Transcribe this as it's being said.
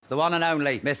the one and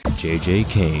only Miss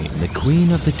JJ Kane, the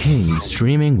Queen of the Kings,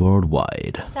 streaming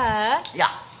worldwide. Sir?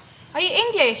 Yeah. Are you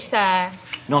English, sir?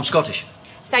 No, I'm Scottish.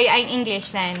 So you ain't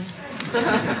English then?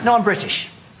 No, I'm British.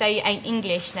 So you ain't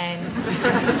English then?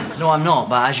 No, I'm not,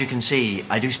 but as you can see,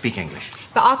 I do speak English.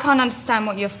 But I can't understand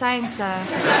what you're saying, sir.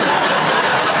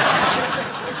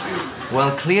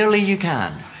 Well, clearly you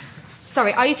can.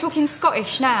 Sorry, are you talking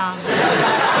Scottish now?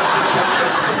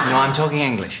 No, I'm talking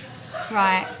English.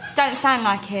 Right. Don't sound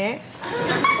like it.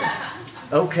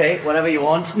 OK, whatever you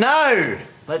want. Now,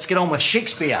 let's get on with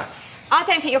Shakespeare. I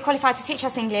don't think you're qualified to teach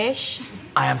us English.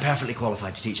 I am perfectly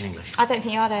qualified to teach English. I don't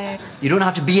think you are, though. You don't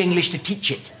have to be English to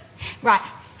teach it. Right.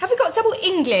 Have we got double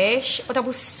English or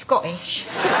double Scottish?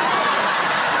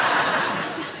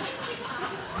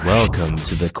 Welcome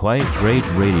to the Quite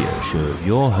Great Radio Show.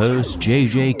 Your host,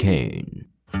 JJ Kane.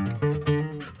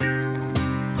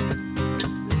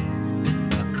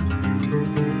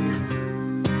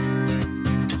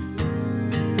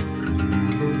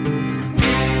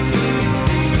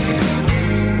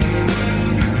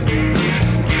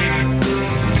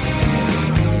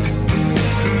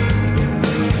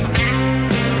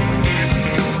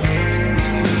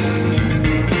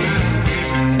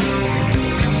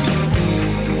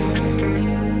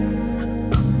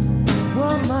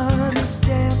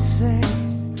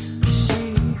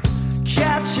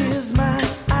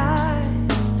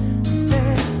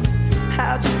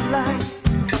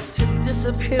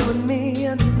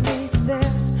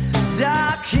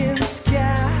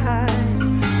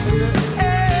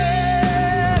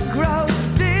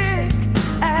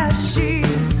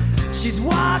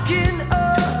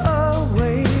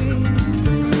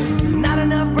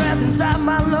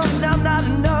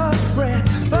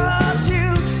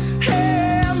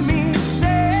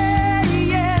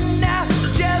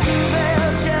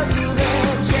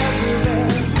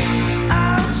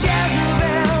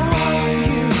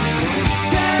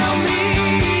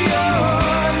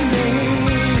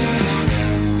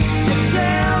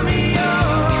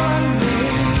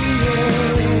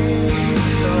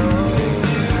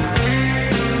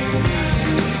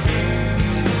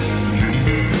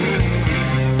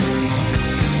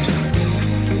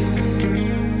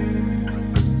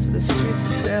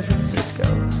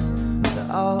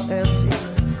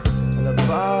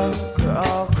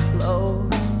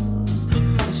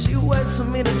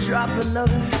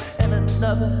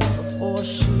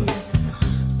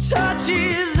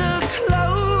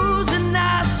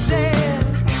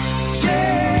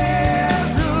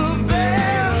 Jezebel,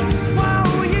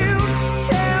 won't you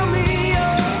tell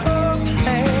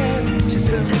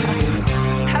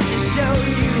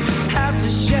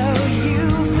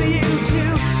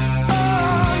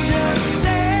me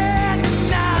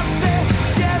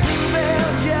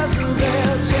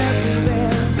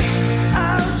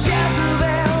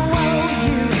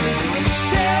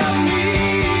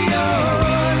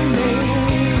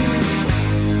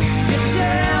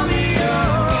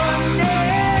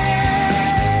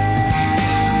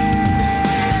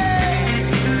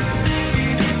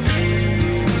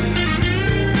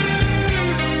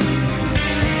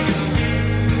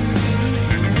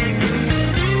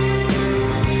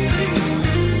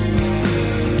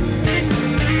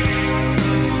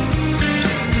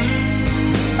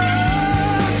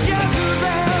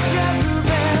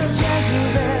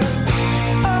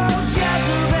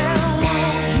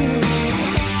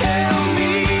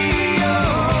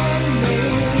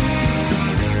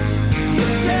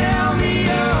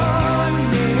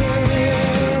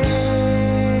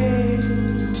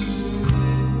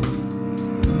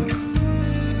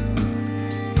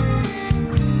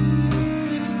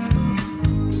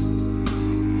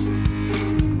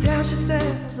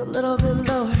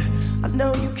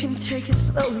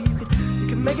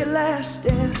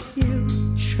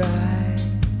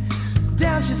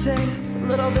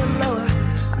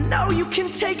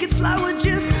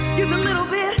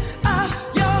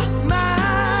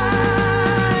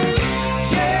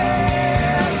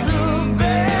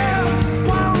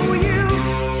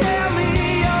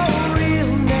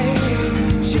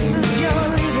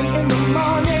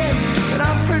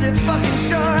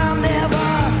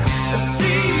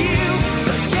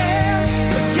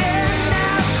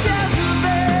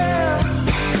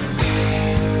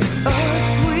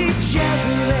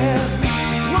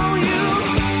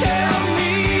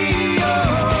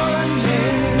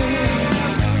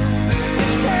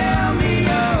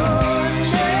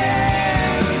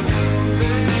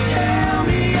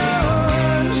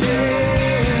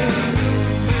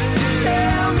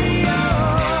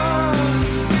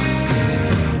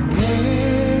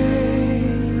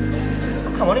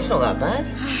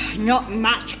not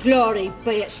much glory,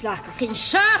 but it's like a fucking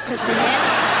circus in here.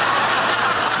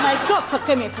 May God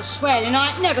forgive me for swearing,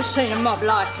 I ain't never seen a mob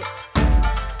like it.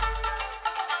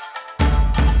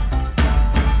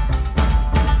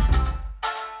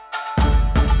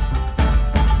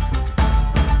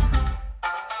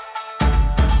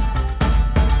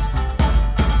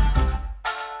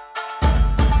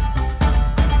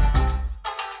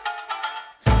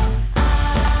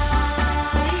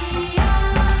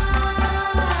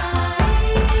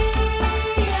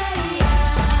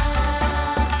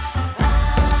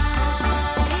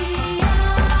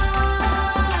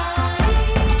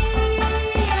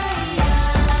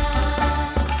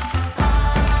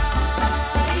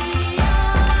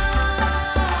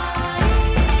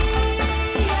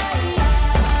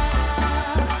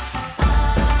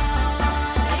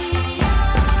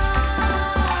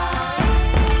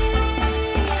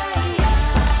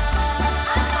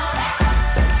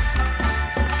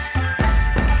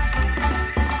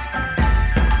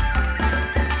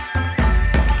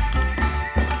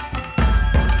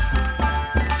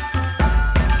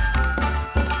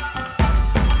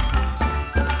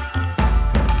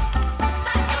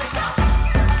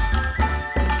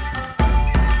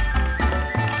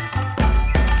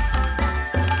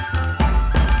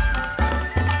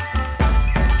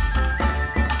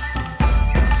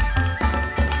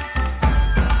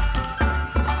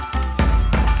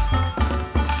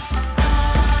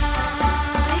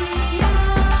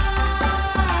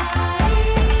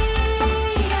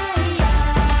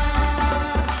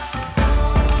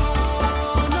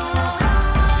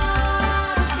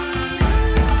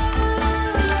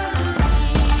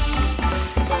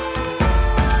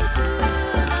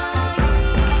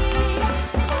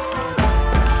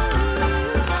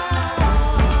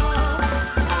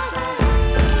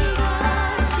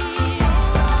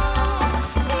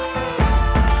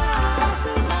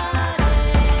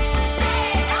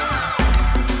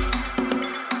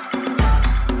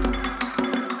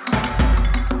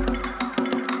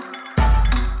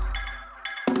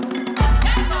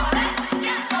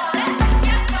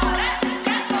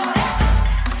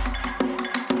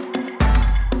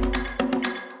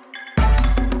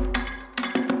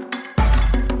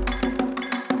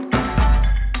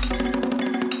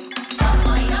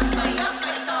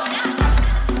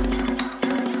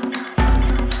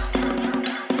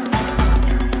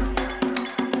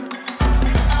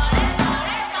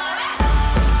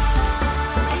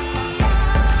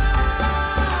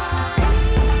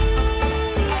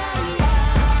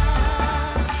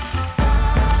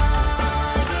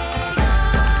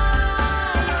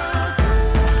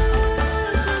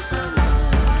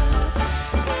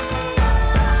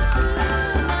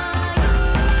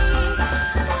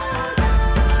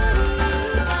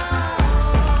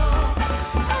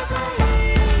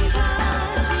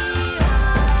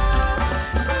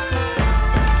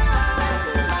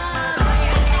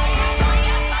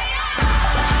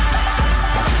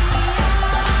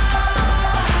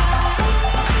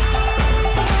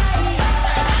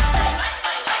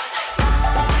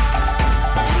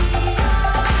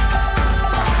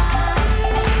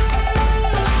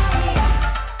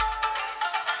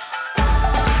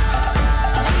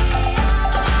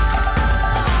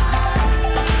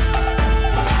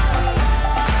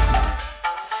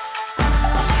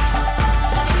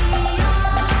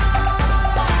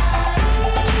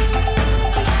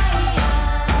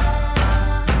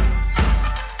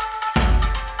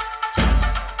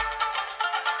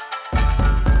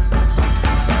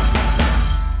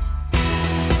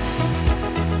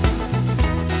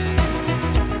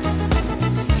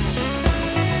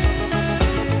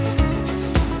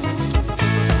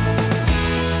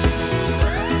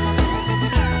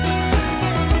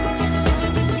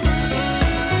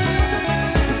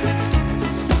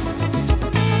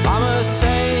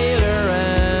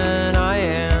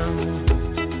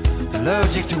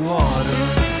 allergic to water.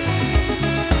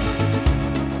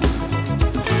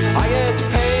 I get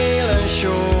pale and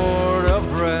short of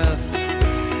breath,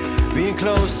 being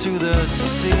close to the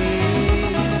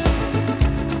sea.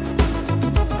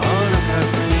 Oh, look at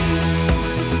me.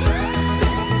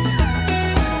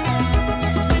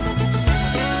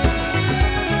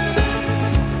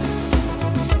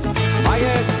 I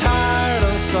get tired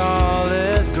on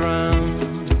solid ground,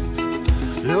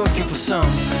 looking for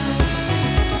something.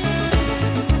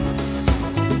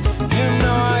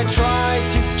 I try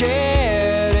to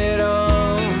get it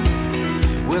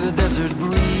on with a desert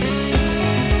breeze.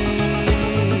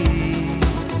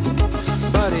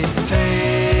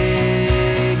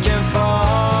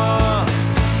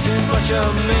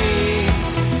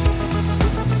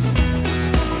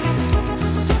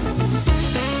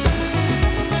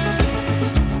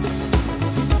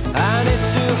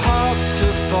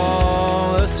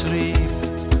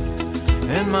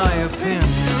 my opinion,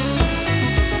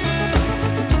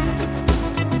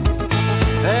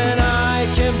 and I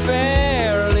can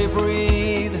barely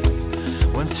breathe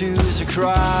when two's a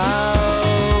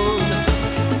crowd.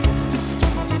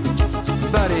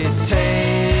 But it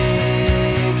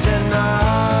takes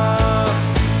enough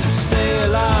to stay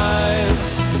alive.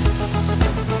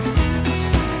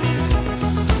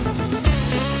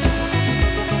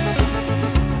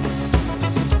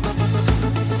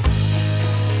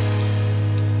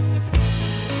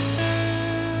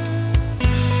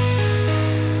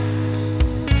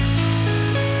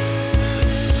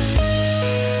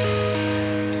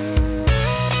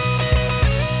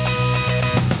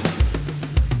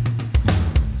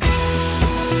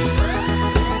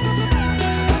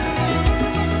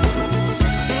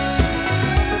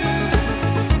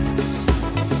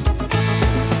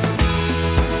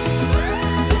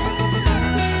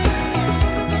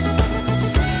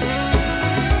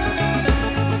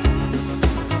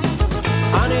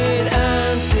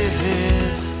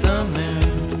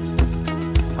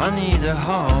 I need a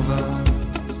harbor.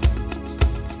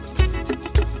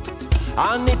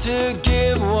 I need to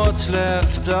give what's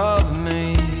left of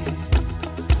me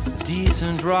a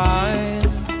decent ride.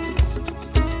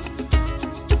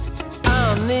 I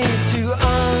need to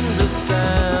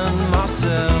understand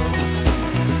myself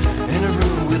in a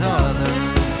room with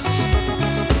others,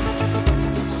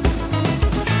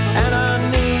 and I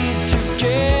need to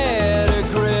get a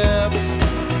grip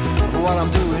of what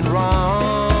I'm doing wrong.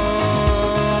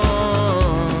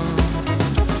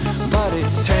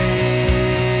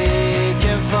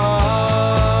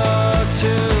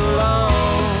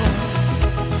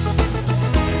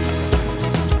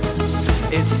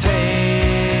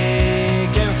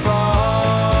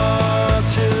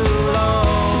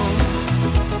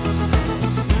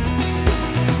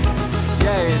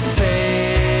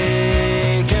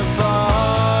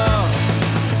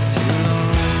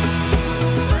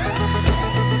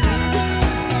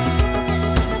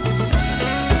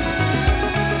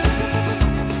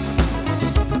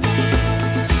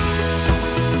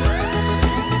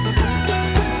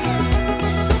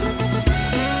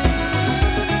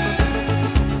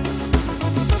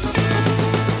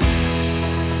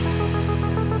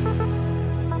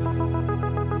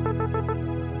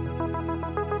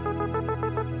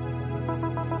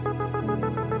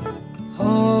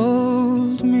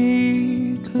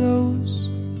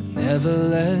 Never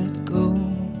let go.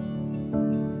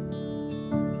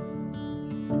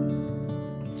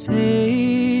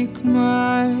 Take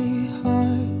my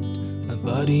heart, my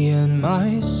body and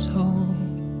my soul.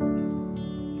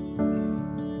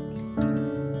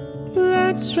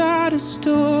 Let's write a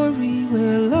story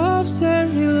where love's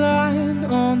every line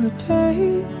on the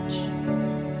page.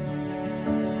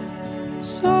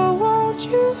 So won't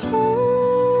you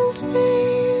hold me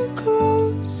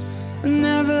close and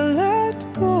never let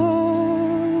go?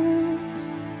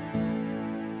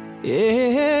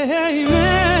 Amen.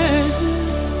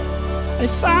 I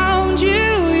found you,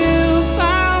 you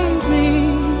found me.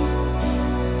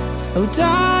 Oh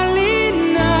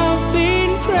darling, I've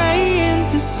been praying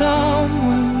to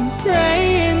someone,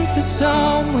 praying for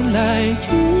someone like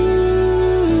you.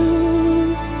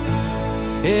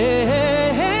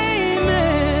 Amen.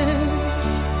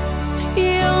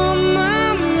 You're my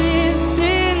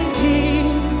missing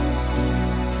piece.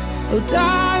 Oh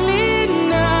darling,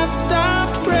 I've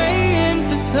stopped praying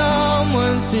for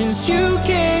someone since you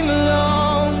came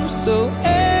along. So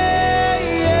amen.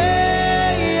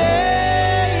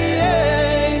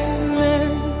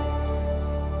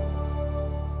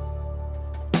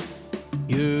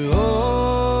 You're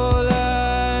all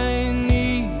I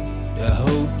need. I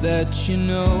hope that you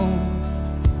know.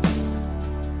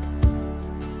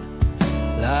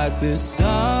 Like the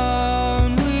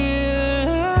sun will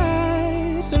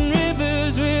rise and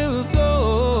rivers will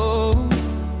flow.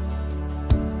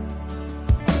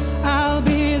 I'll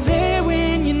be there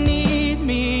when you need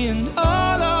me, and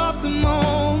all of the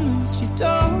moments you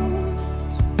don't.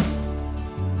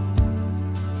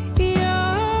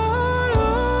 You're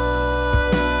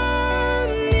all I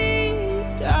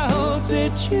need. I hope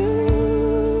that you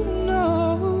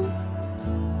know.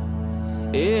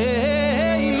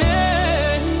 Amen.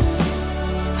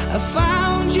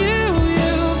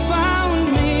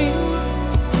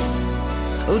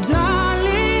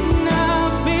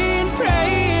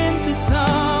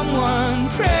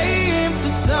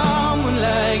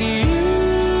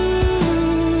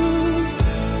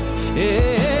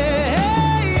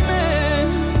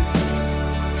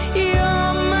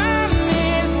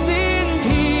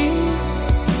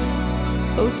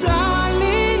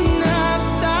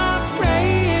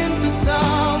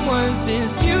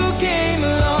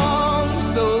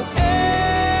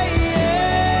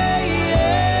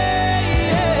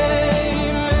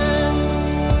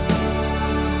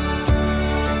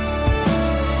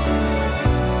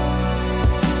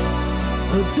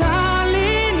 Oh,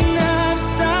 darling, I've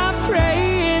stopped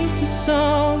praying for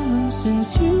someone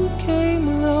since you came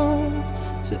along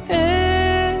to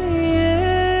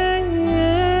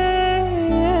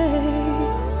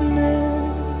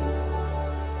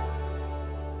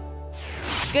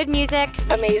Good music.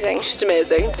 Amazing. Just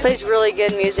amazing. Plays really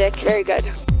good music. Very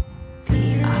good.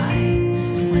 The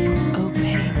eye, once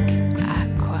opaque,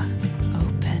 aqua,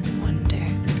 open wonder,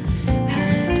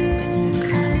 had with the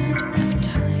crust of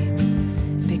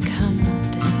time become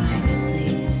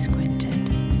decidedly squinted.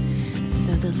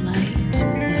 So the light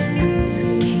that once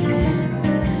came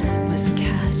in was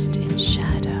cast in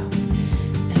shadow,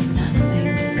 and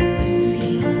nothing was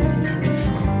seen in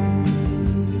full.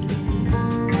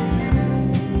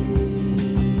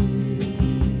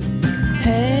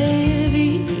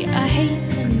 Heavy, I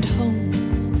hastened home,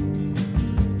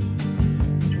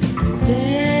 and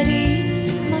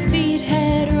steady my feet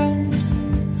had roamed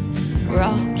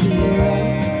rocky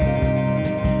roads.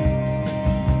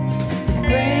 The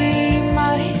frame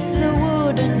of the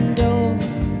wooden door,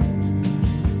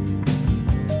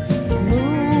 the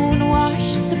moon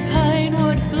washed the pine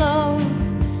wood floor,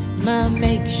 my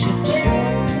makeshift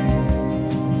shore.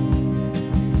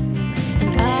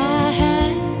 And I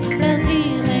had felt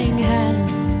healing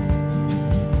hands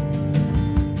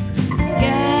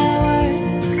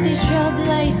scoured the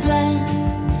shrub-laced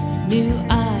lands, knew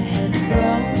I had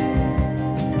grown.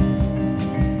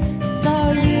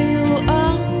 Saw you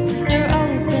under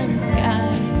open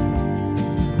sky,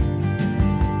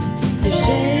 your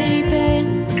shape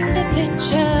in the pitch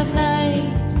of night,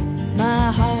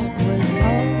 my heart was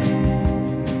whole.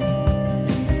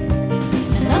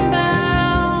 And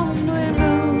unbound we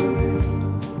move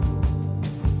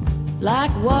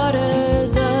like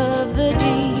waters of the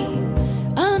deep,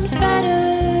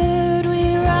 unfettered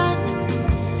we run,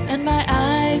 and my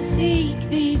eyes seek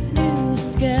these new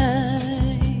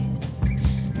skies,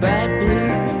 bright blue.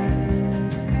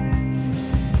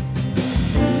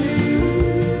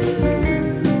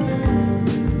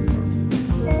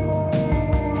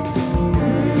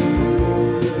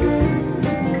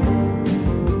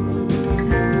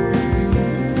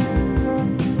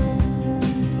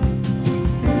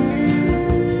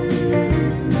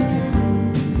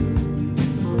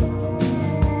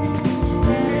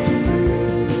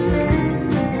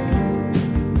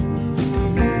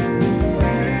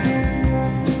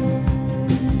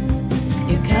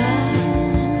 Your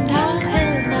kind heart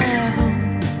held my home.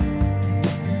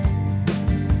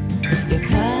 Your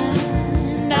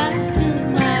kind eye stilled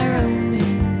my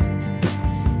roaming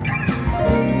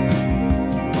soon.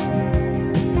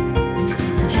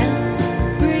 And health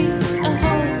breathes a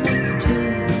wholeness too,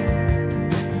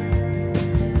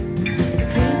 as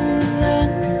crimson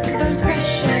burns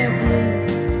fresh air blue,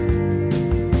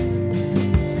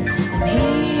 and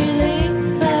healing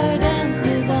fire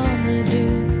dances on the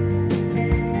dew.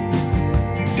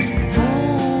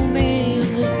 Home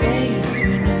is a space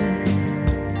renewed,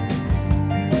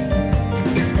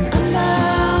 and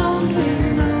unbound we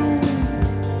move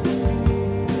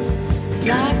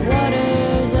like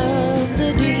waters of the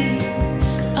deep,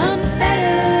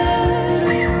 unfettered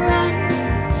we run,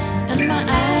 and my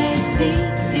eyes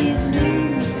seek these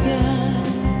new skies,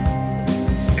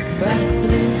 bright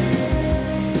blue.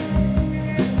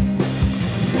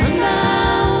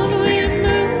 Unbound we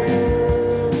move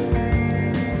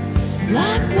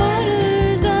like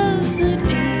waters of the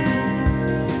deep,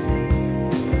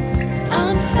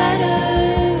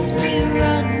 unfettered we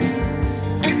run,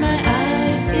 and my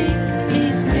eyes seek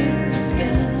these new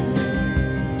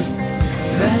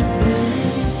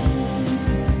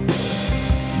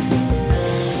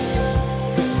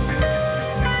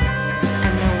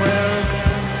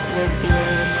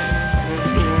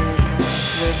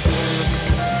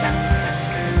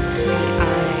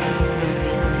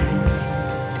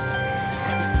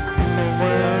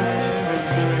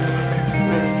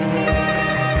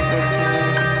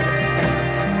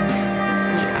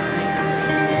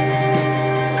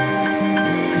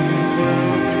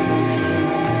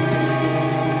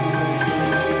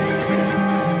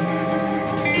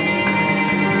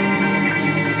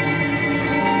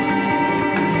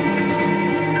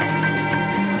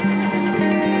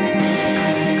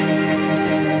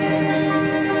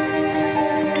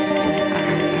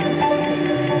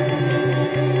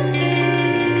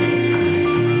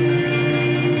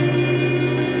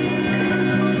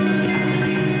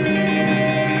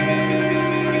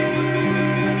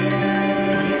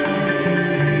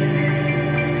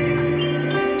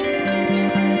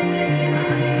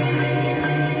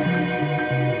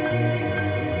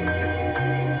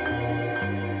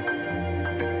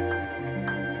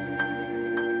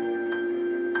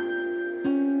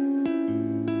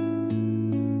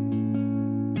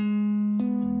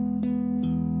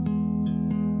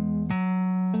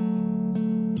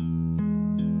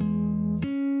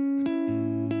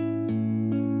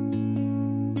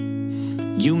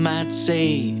You might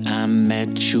say I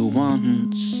met you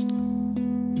once,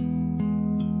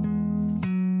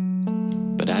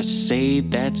 but I say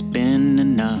that's been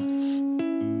enough.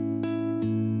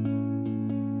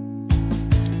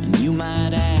 And you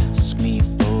might ask me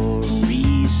for a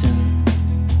reason.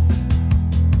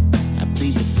 I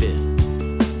plead the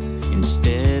fifth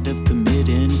instead of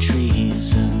committing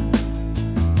treason.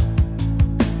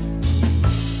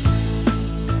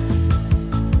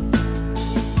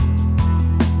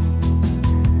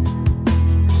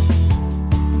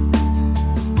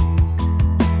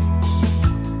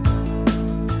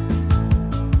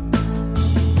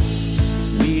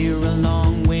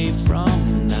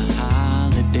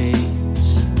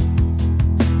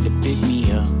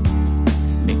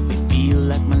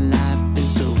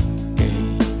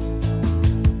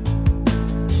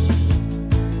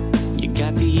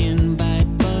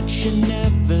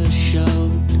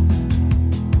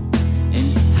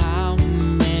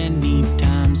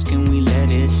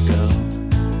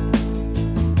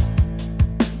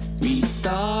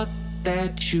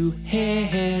 You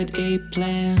had a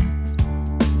plan.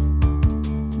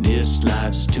 This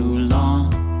life's too long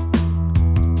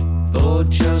for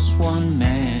just one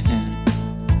man.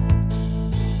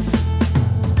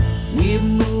 We're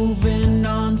moving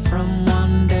on from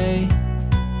one day.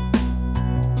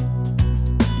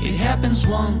 It happens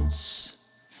once.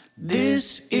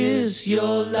 This is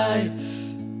your life.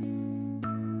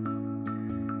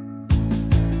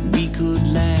 We could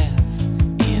laugh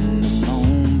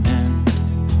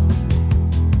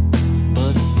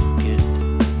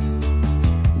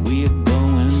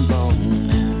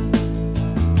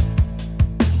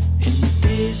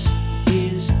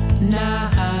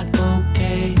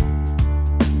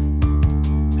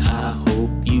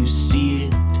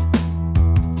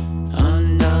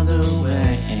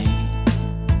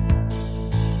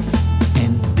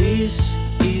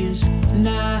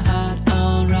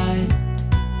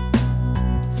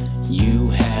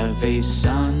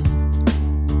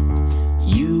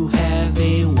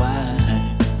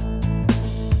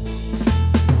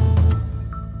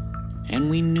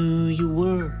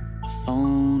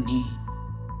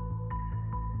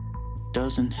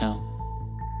doesn't help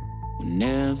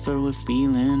whenever we're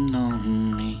feeling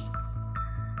lonely.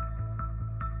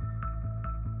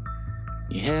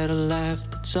 You had a life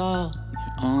that's all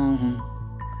your own,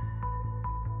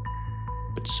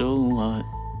 but so what?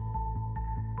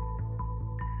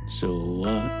 So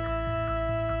what?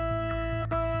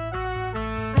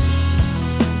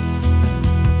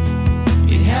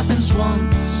 It happens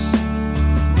once.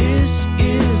 This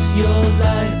is your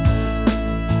life.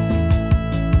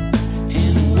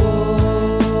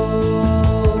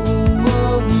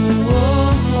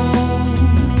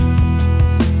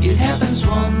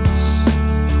 Once.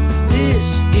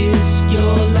 This is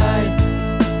your life.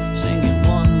 Sing it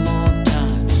one more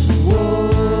time.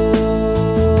 Whoa,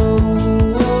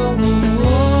 whoa,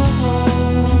 whoa.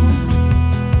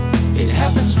 It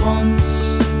happens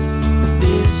once.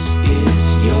 This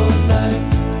is your life.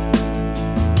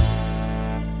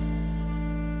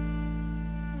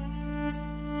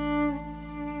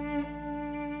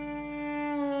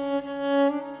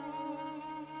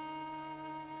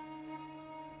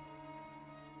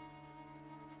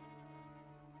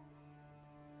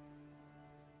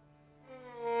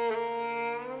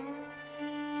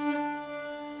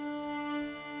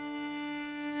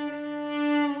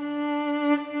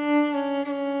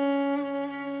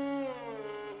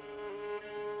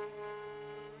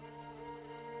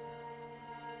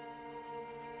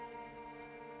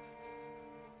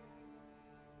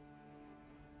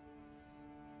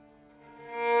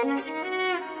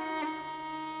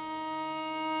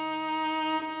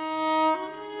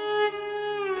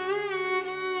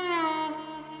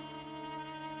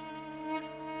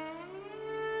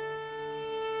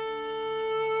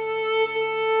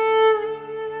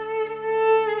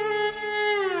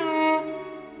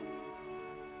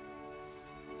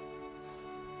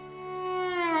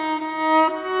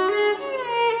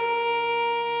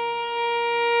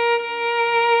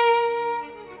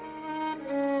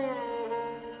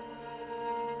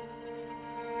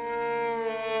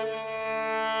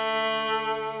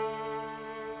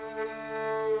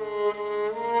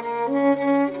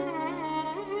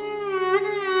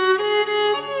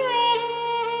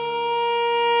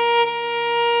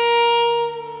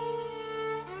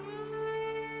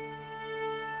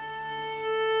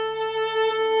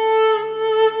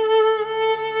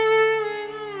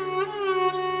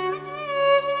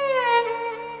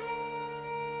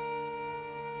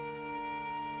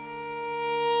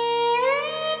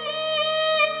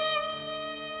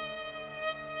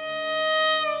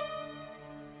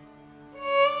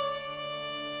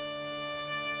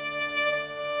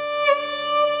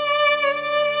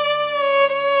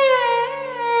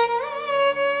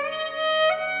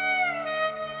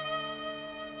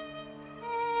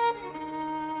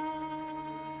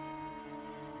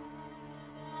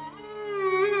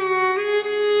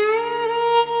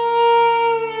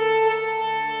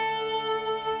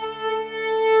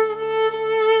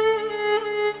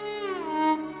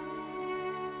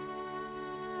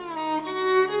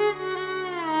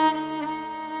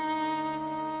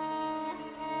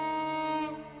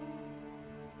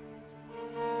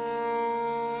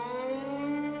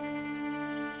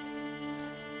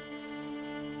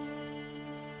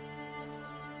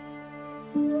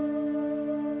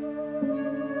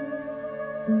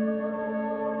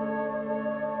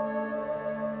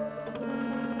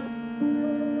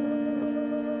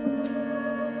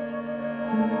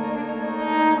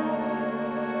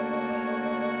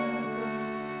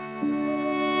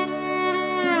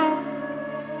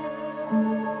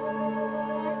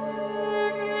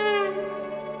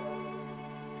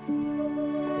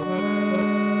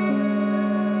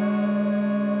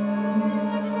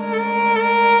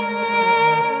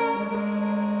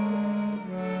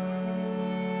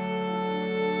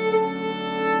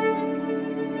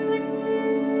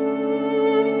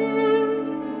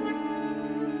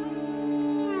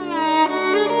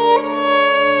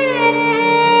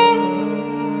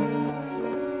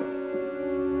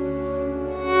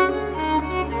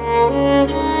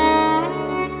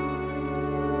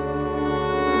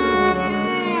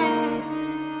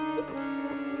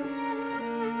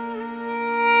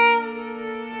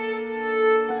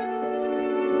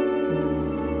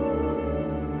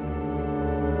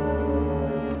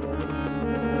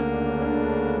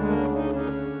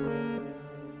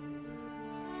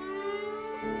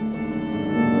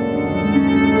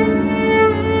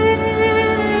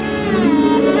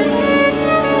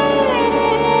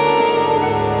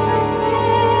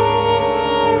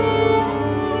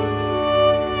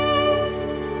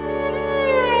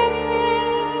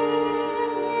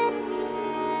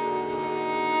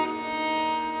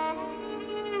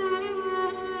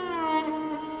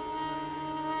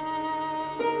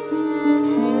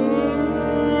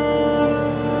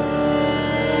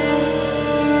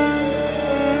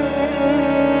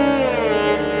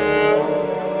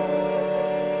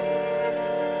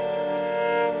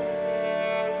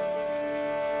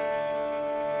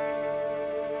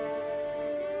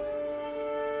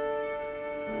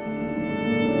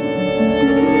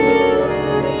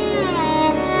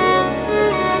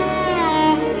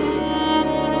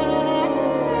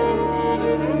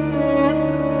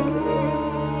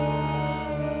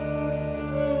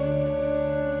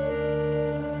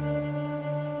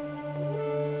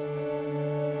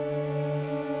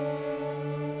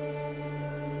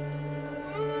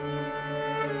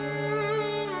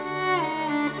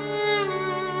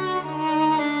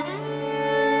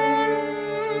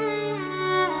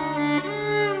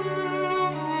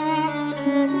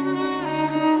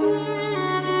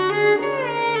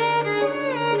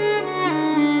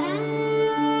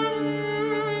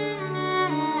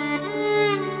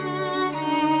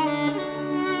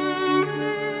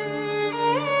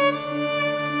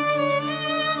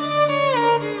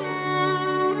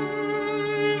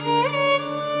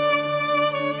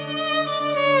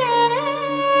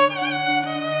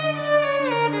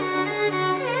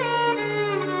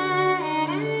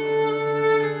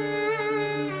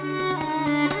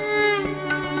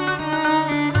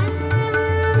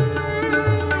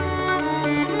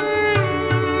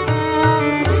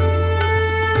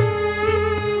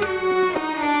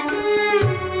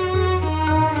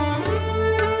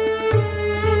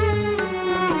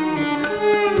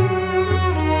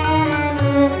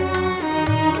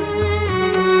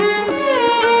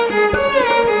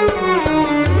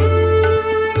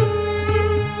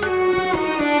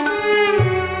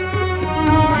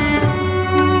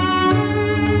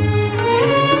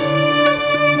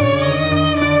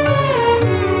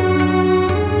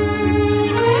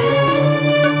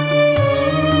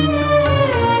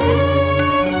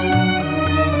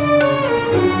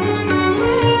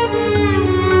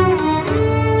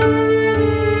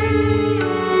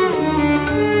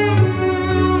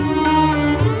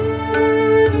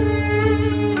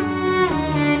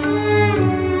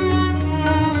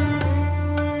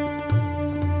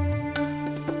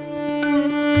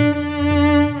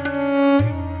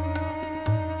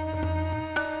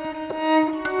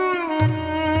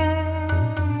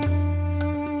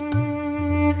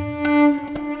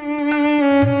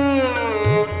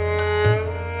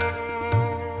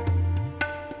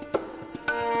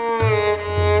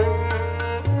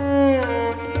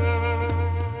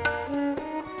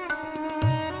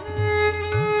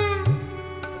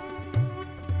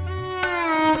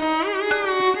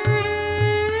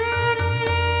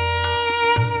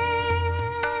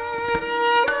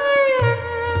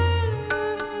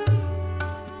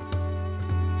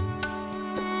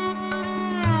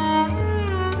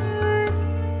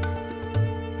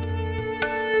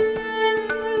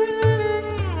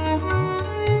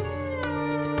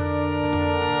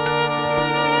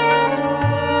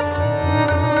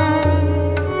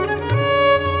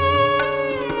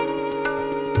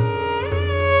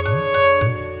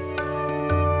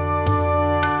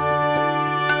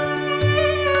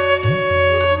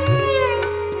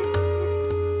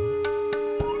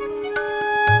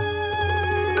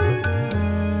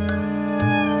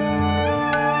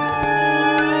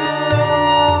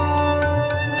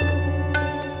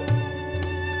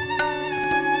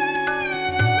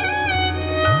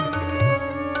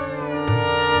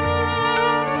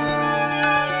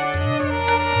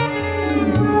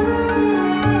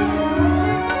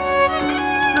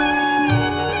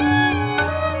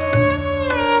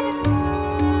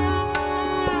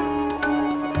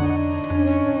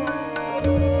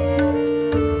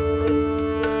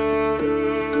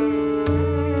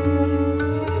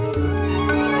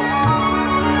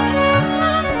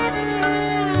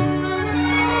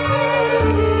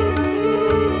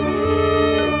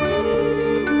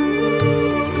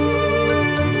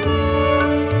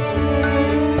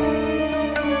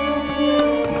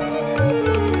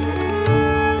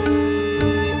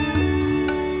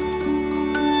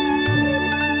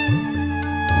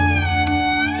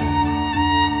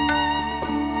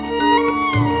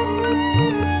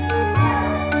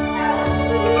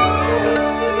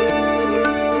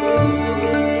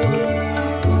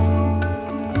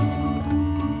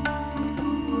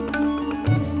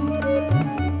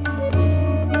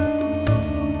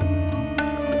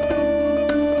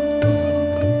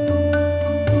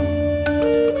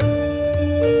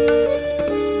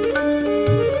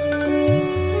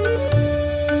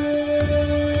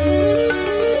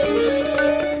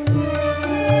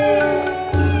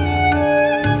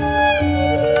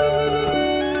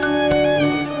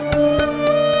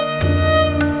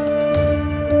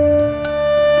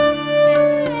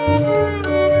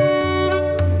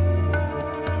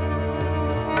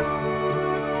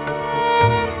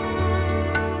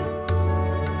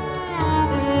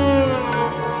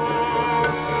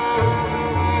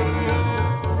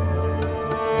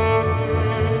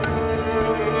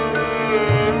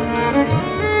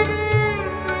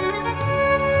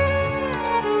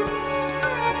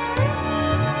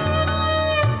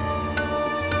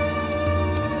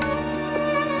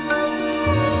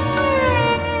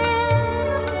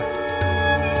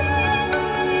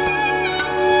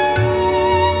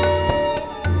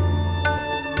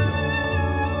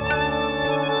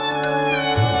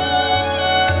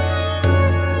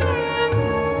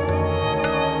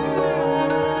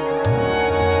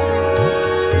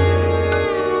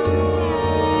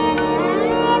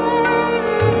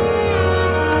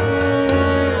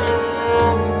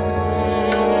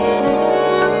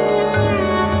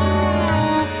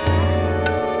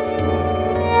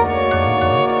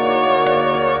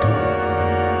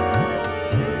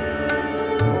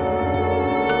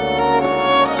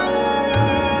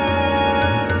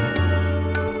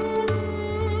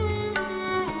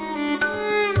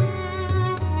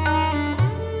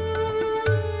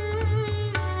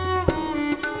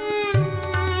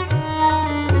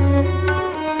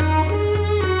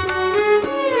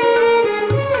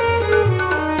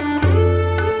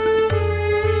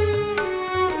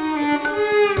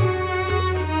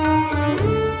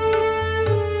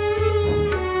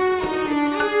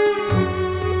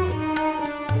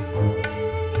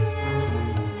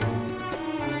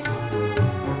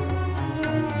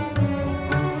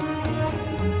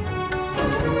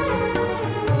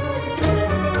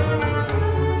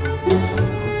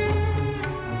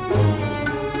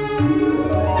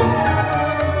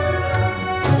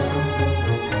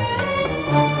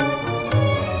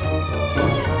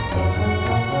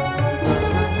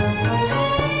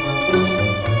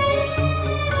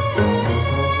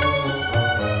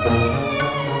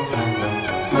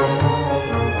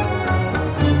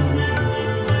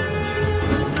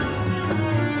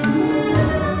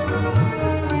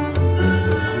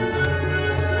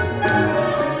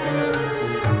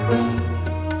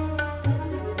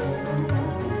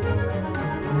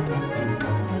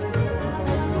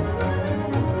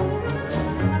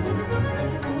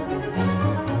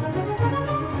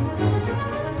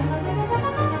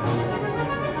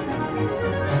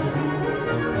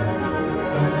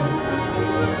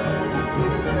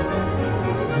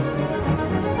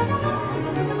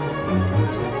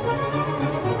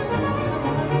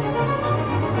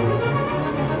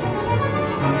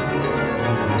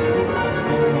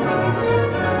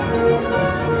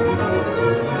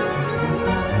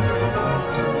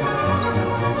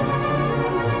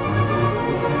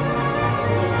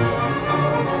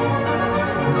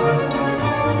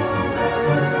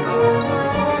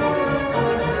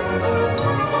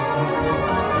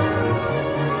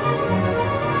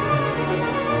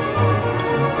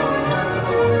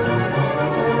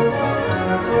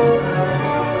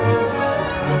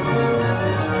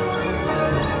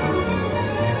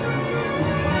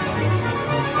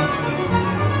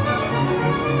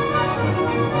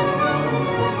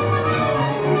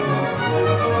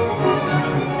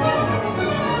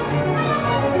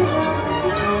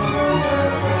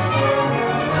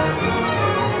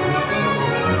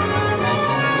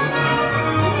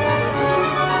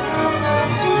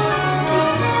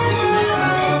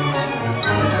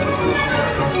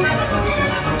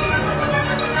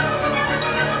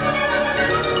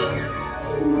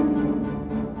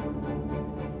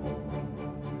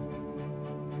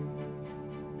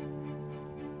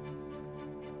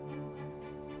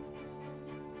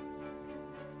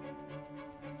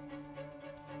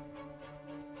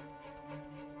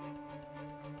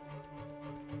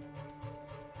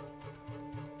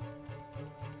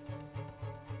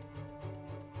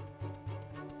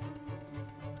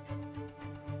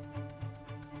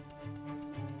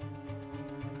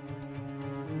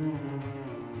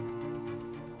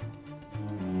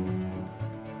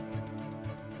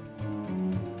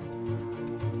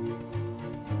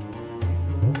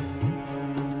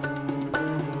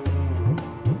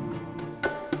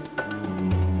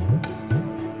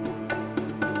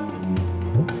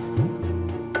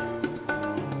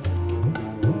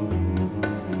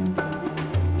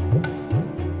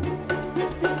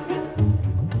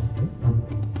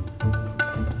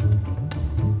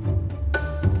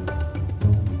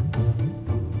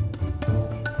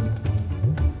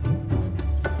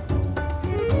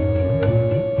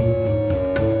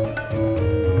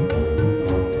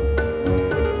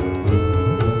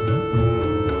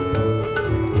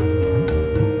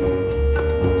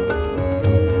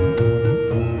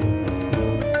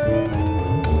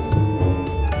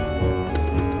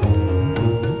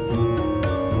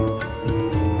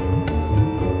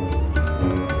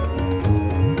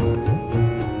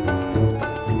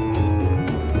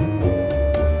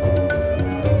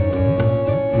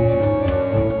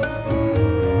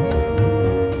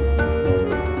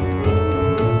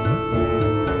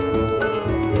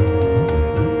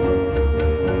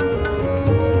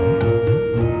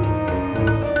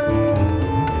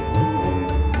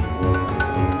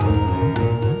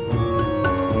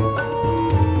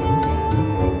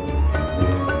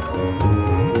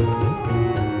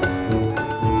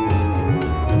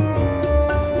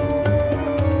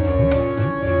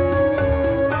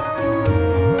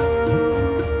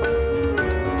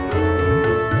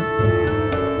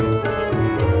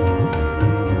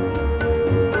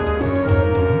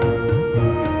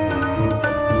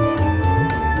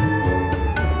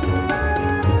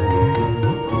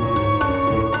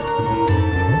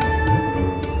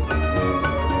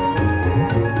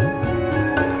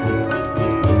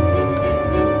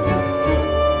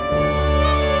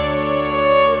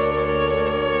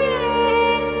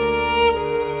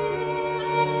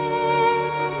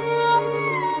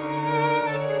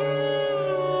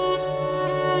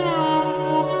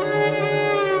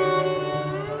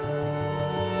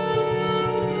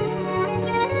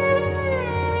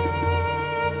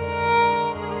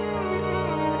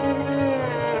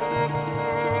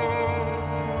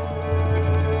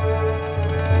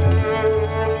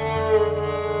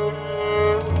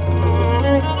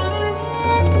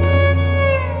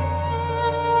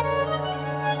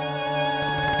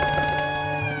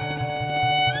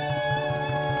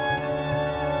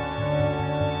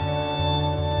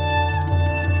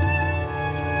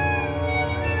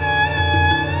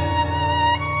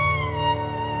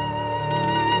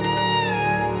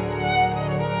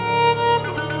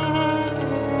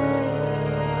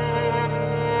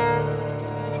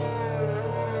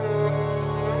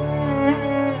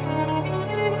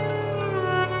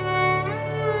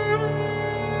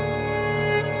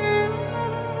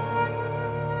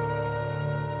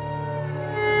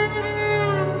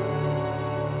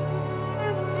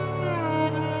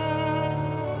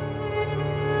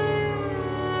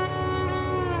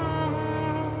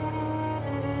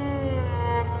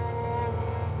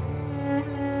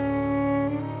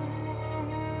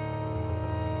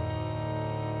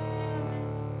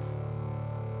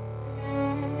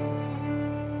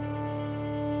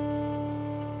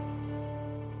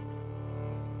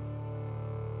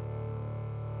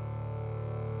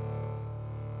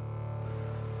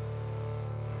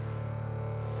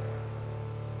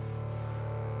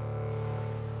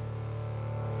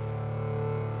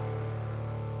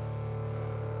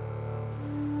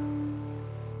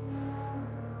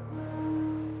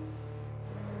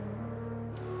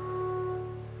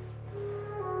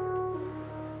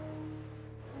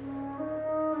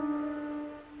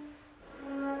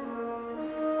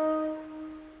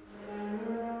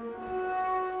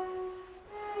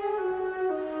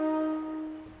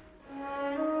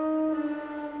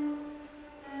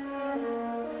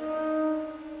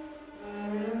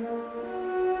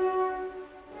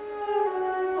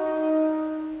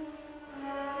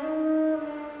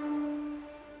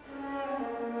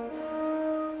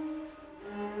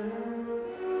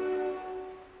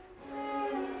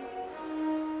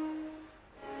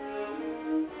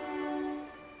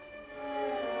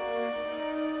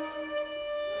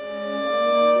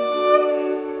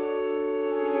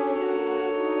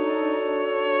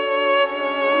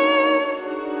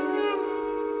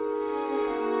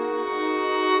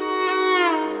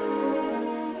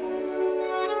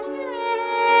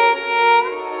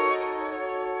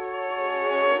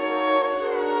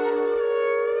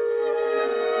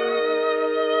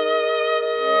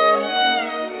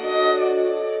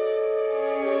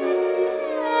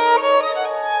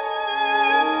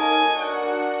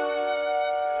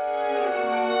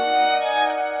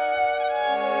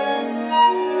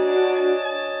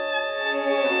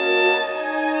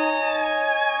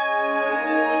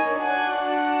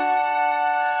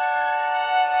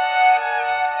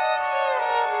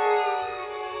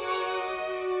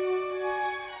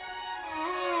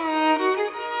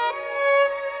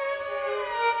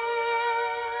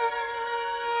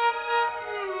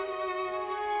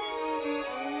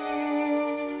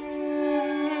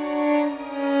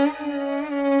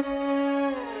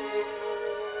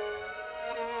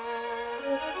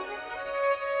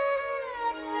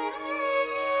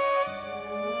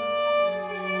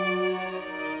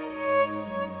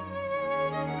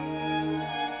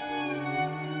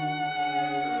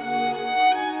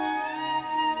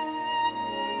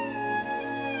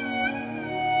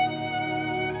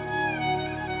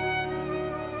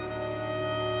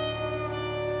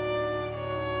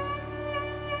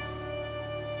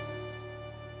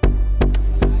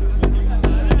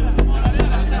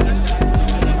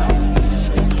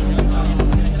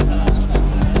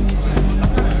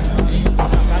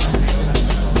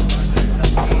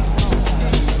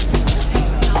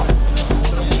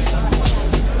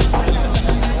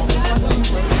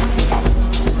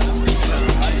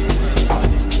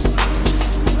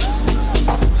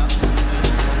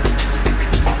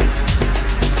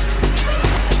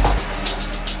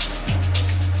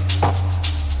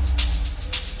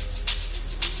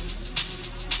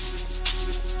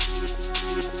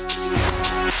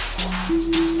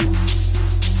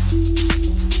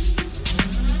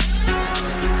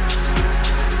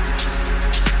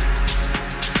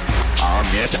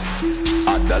 mieste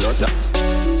Addalosa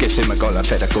Che se me colla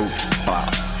feta cu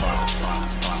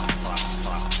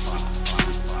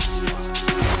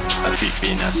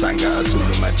Pipina sanga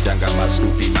Zulu majanga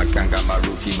Maskufi makanga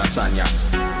Marufi masanya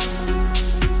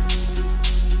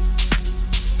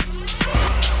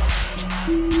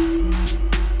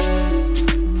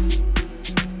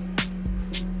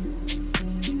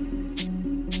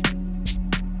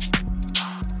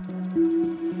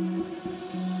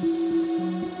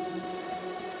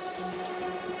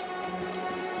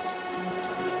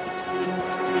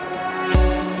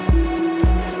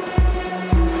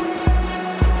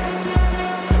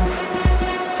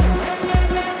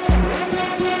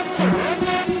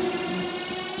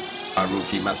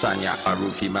Arufi masanya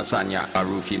Arufi masanya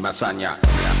Arufi masanya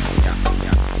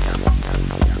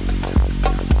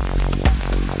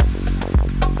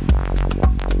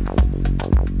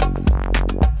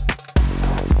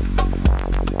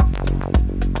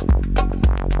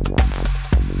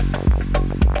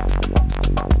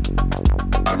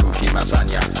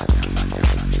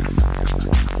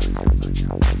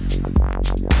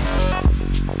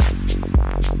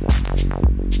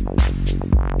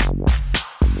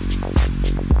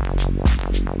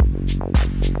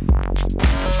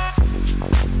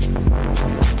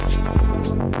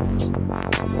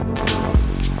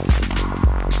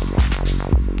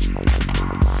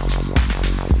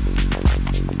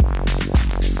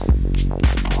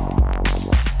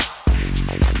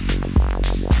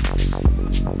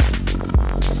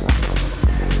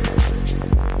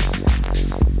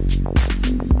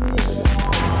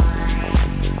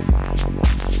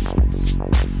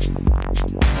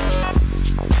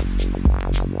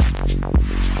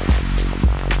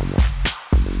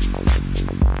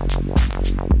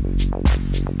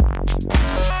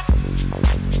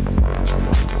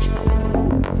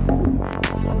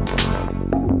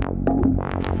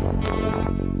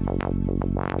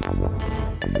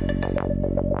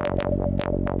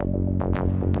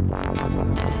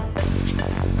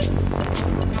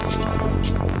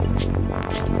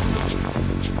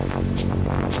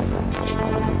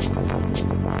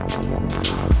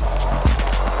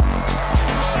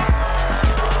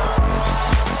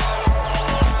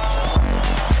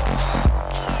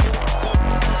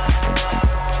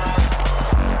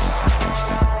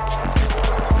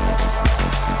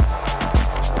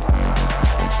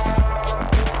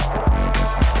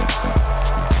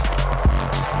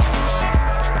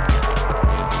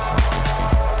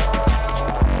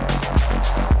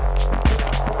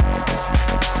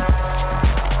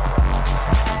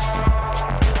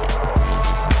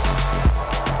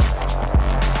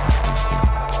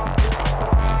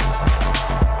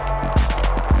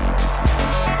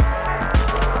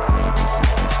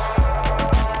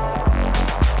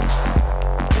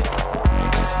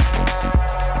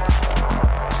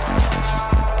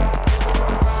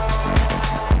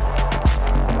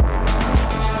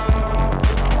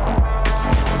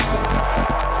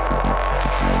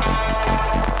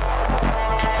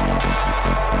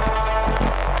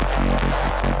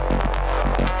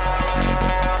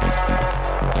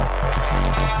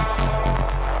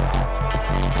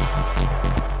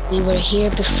We were here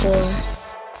before,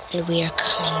 and we are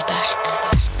coming back.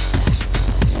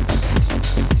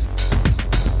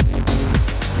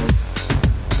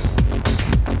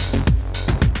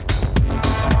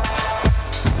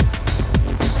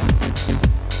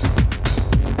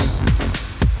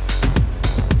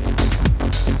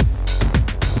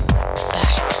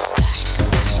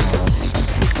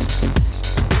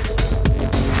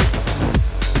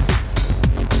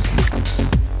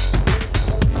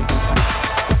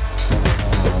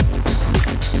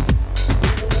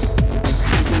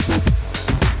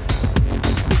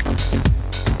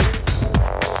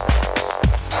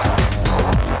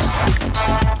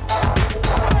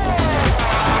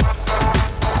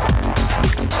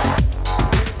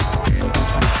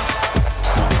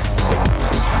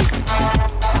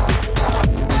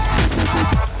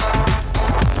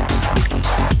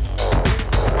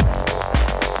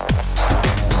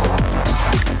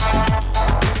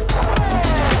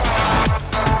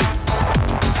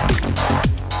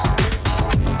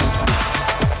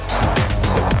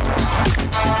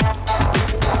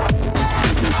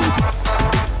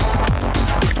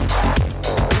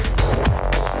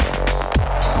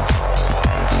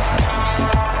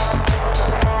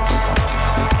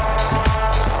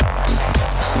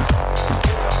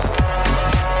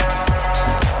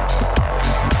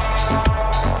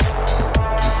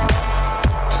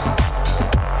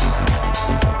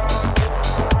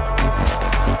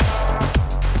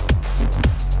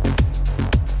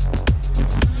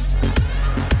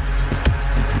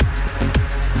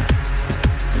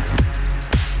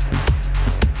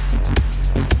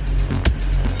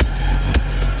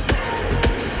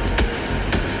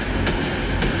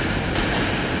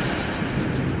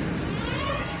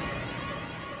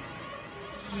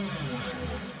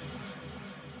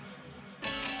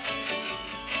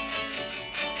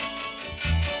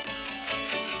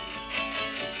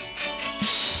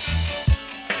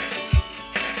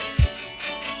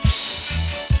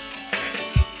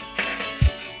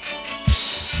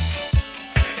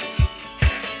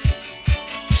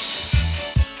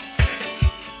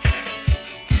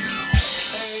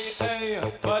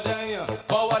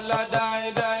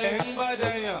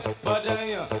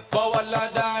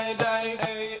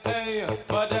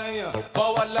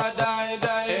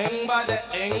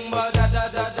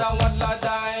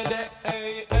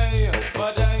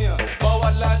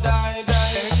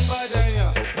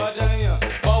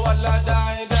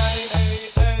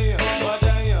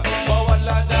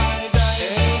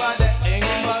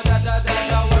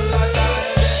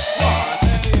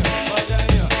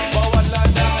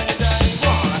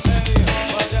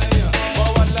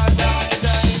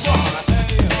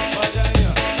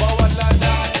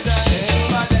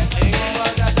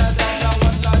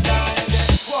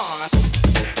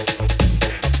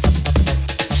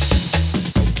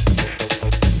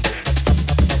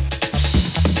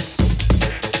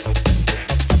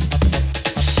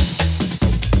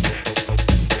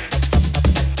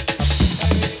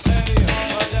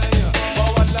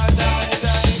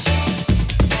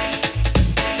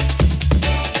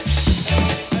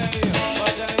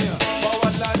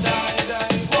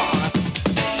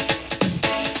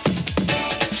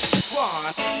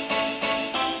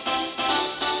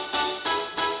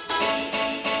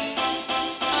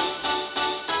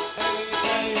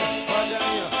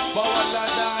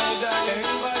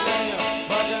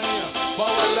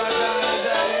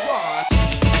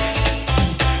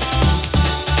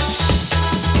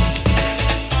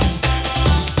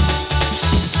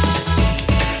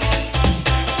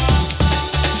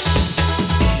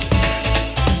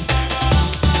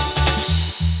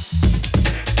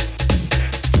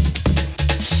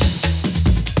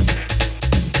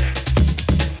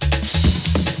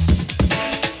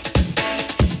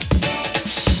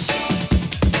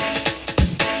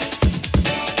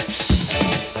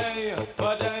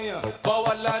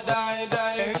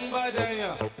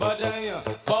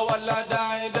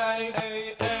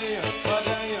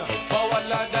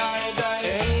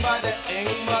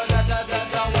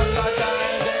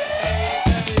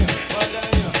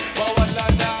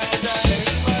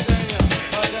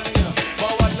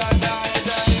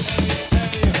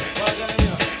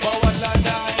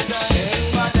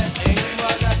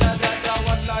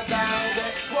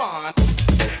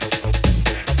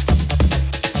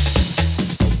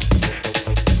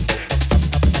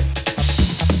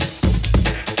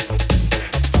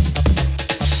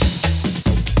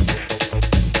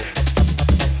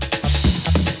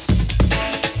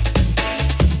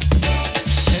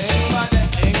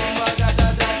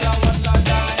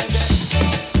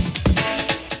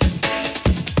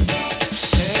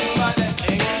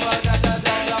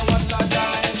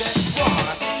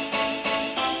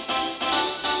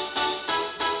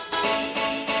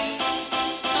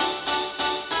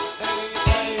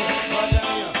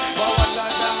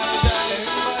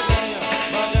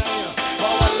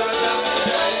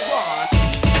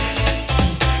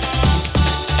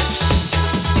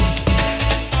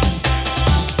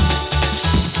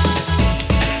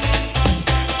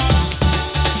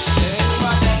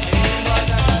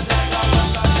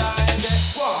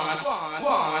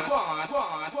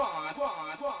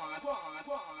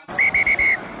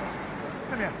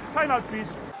 out,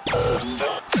 please.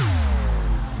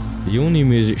 The all-new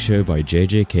music show by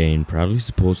JJ Kane proudly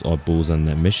supports Oddballs and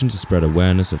their mission to spread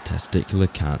awareness of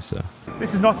testicular cancer.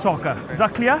 This is not soccer. Is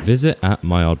that clear? Visit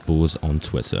 @myoddballs on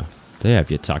Twitter. They have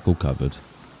your tackle covered.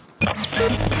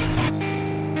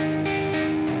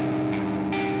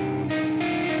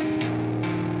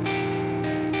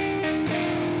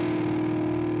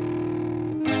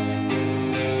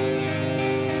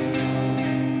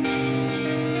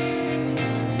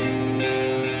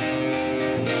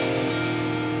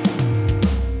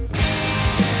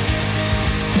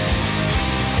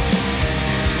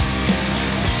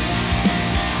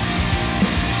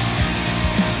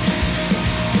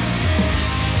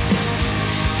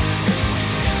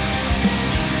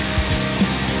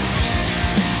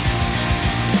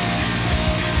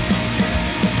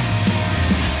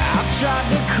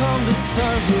 Tried to come to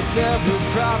terms with every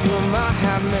problem I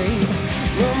have made.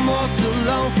 Remorse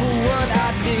alone for what I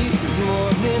did is more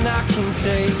than I can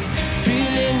take.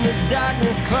 Feeling the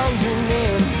darkness closing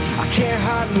in, I can't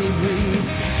hardly breathe.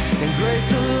 And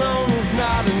grace alone is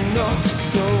not enough,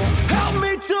 so help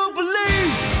me to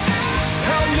believe,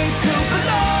 help me to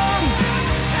belong,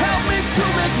 help me to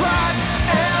make right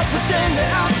everything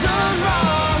that I've done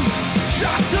wrong.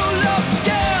 Try to love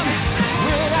again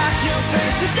when I can't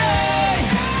face the day.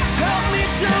 Help me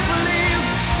to believe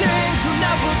things will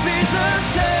never be the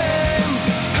same.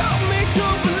 Help me to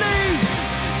believe.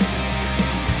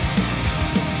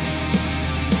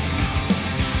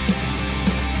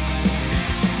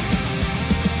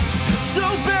 So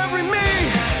bury me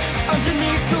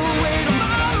underneath the weight of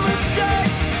my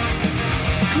mistakes.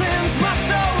 Cleanse my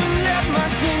soul and let my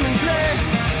demons lay.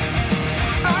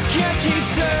 I can't keep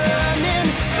turning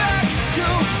back to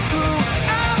who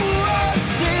I was.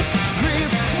 This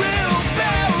grief will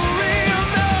bury me.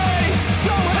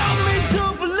 So help me to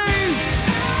believe,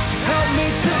 help me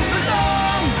to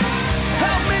belong,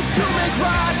 help me to make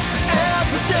right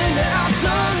everything that I've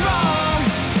done wrong.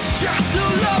 Try to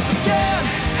love again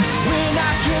when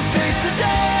I can't face the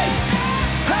day.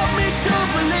 Help me to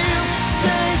believe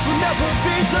things will never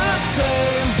be the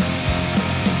same.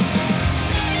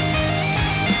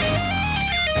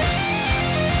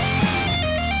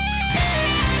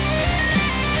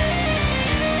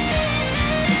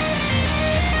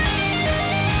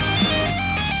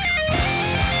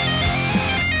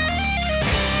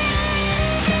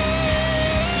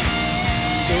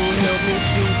 So help me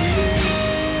to believe,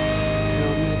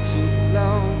 help me to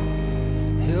belong,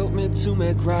 help me to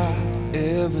make right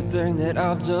everything that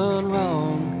I've done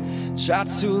wrong. Try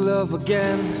to love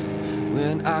again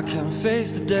when I can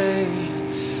face the day.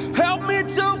 Help me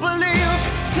to believe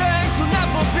things will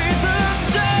never be the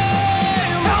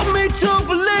same. Help me to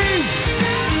believe,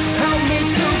 help me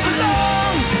to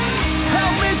belong,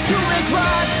 help me to make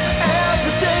right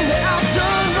everything that I've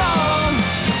done wrong.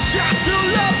 Try to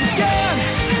love again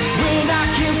when I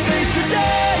can face the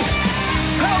day.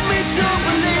 Help me to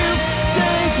believe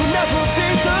things will never be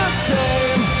the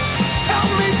same.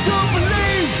 Help me to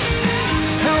believe,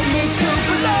 help me to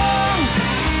belong,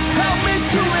 help me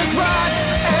to make right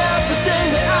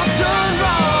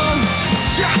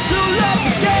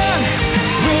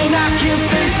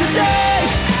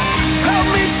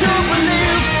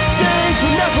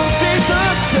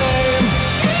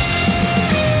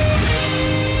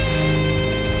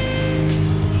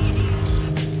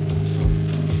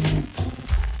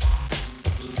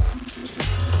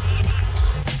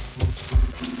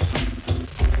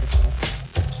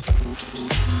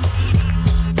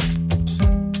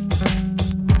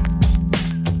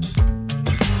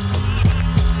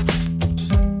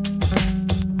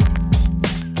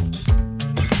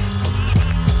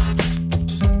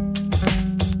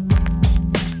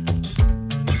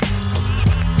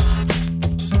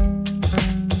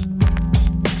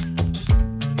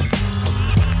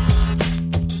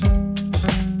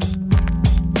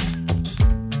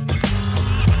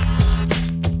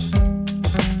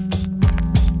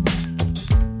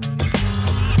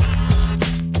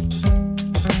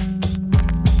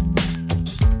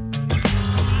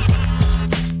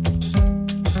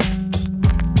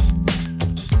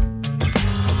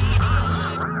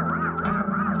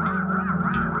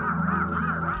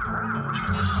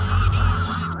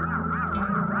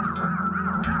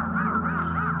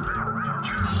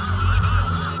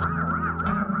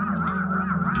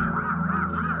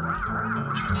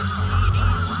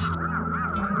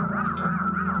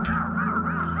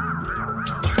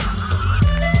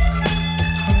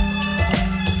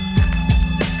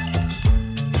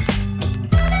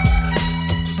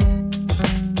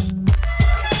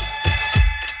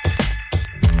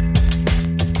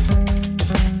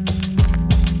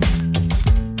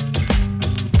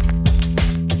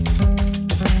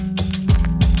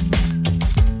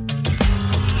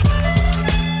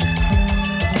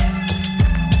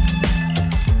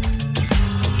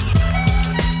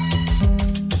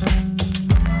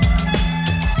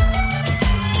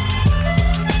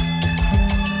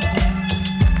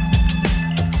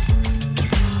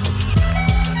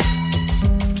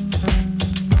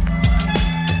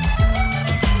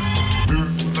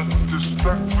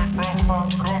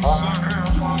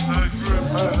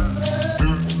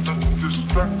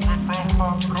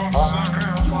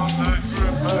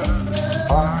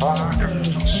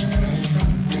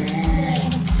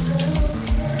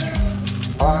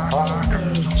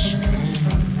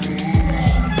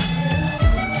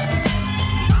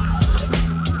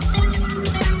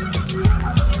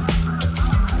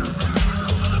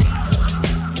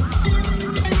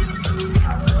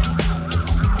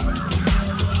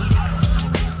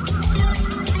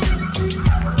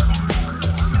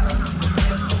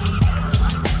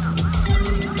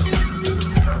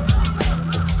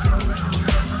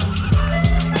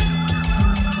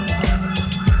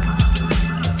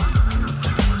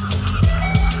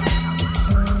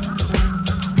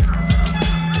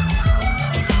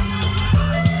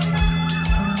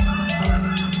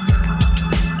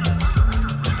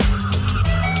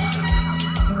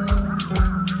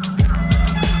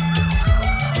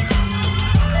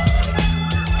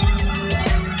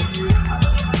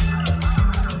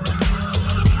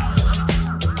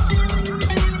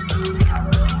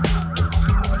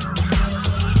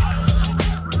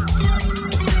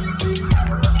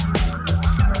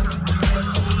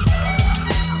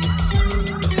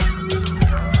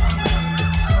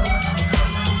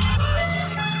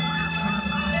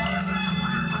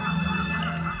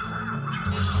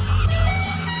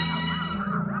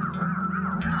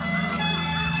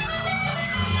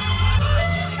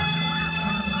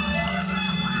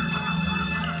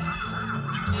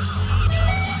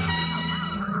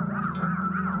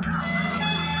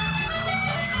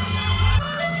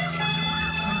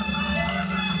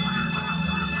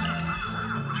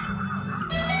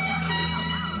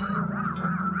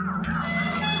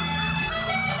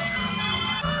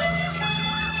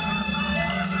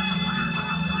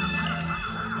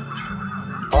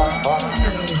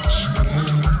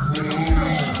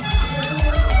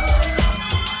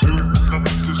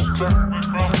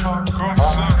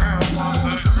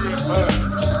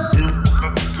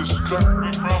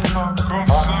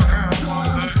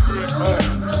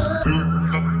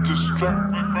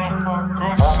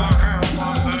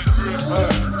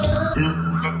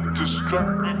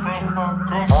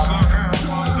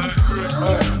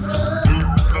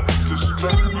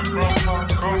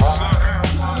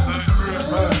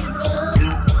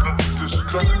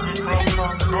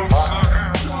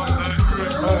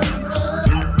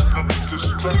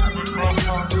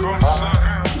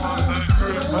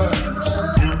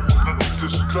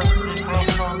Let